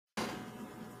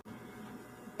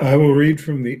I will read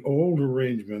from the old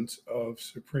arrangements of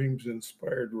Supreme's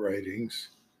inspired writings,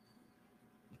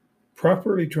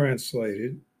 properly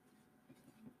translated,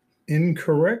 in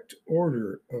correct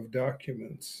order of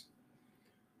documents,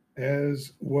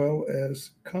 as well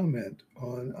as comment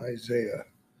on Isaiah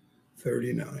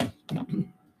 39,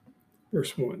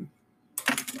 verse 1.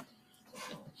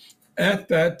 At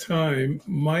that time,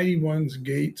 Mighty One's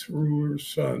gates ruler's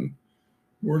son,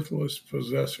 worthless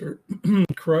possessor,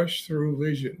 crushed through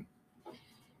vision.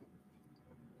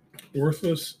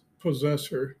 Worthless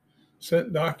possessor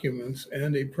sent documents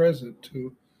and a present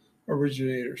to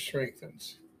Originator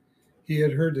Strengthens. He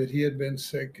had heard that he had been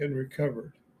sick and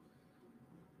recovered.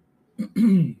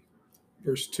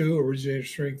 Verse 2, Originator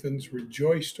Strengthens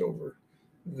rejoiced over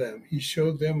them. He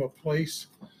showed them a place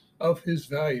of his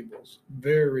valuables.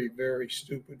 Very, very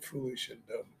stupid, foolish, and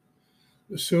dumb.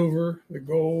 The silver, the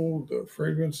gold, the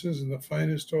fragrances, and the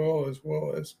finest oil, as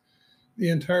well as the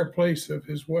entire place of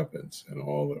his weapons and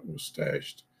all that was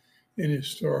stashed in his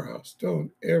storehouse.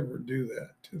 Don't ever do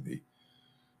that to the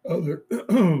other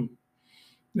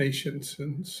nations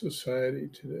in society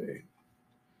today.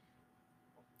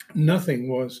 Nothing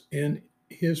was in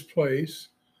his place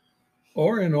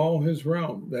or in all his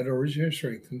realm that Originator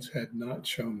Strengthens had not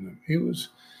shown them. He was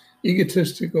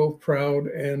egotistical, proud,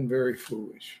 and very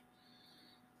foolish.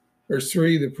 Verse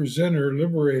 3, the presenter,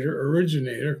 liberator,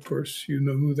 originator, of course, you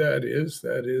know who that is.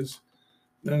 That is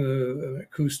none other than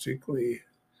acoustically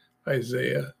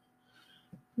Isaiah.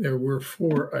 There were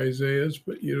 4 Isaiahs,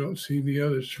 but you don't see the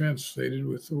others translated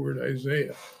with the word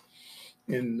Isaiah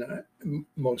in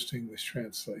most English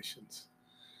translations.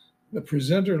 The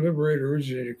presenter, liberator,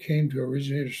 originator came to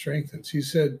Originator Strengthens. He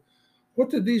said, "What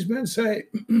did these men say?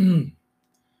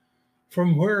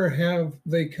 From where have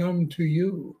they come to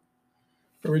you?"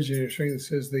 Originator Strengthens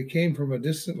says, "They came from a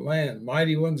distant land,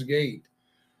 Mighty One's gate."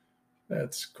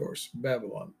 That's, of course,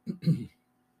 Babylon.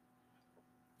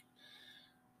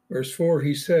 Verse 4,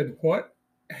 he said, "What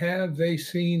have they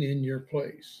seen in your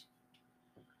place?"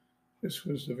 This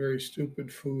was a very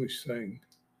stupid, foolish thing.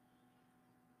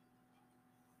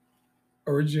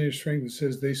 Originator Strengthens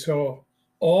says, "They saw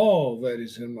all that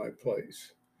is in my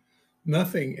place.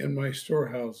 Nothing in my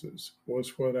storehouses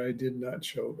was what I did not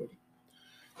show them."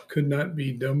 Could not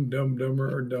be dumb,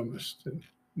 dumber, or dumbest in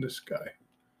this guy.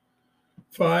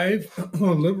 5,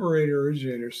 liberator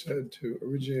originator said to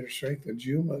Originator Strengthens,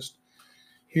 "You must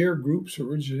hear group's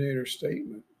originator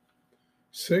statement.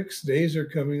 6 days are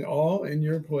coming, all in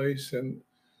your place, and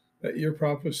that your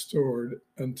prophet stored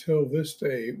until this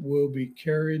day will be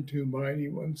carried to Mighty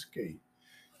One's gate."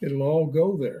 It'll all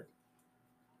go there.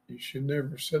 You should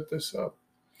never set this up.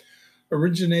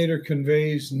 Originator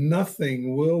conveys,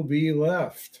 nothing will be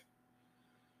left.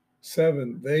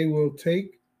 7, they will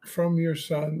take from your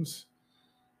sons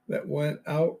that went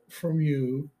out from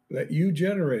you, that you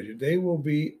generated. They will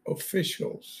be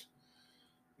officials.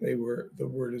 They were, the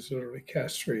word is literally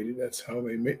castrated. That's how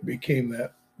they became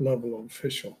that level of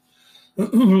official.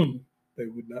 They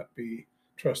would not be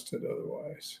trusted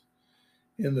otherwise.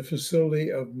 In the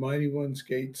facility of Mighty One's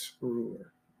gates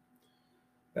ruler.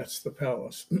 That's the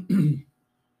palace.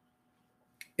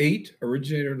 8,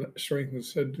 Originator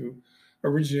Strengthens said to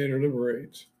Originator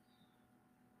liberates.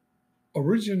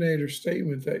 Originator's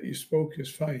statement that you spoke is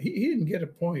fine. He didn't get a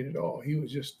point at all. He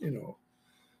was just, a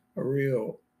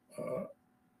real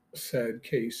sad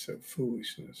case of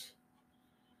foolishness.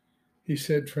 He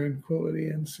said, tranquility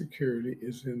and security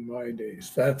is in my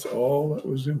days. That's all that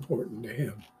was important to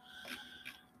him.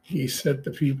 He set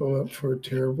the people up for a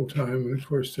terrible time, and of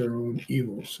course their own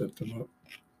evil set them up.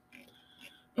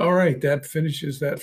 All right, that finishes that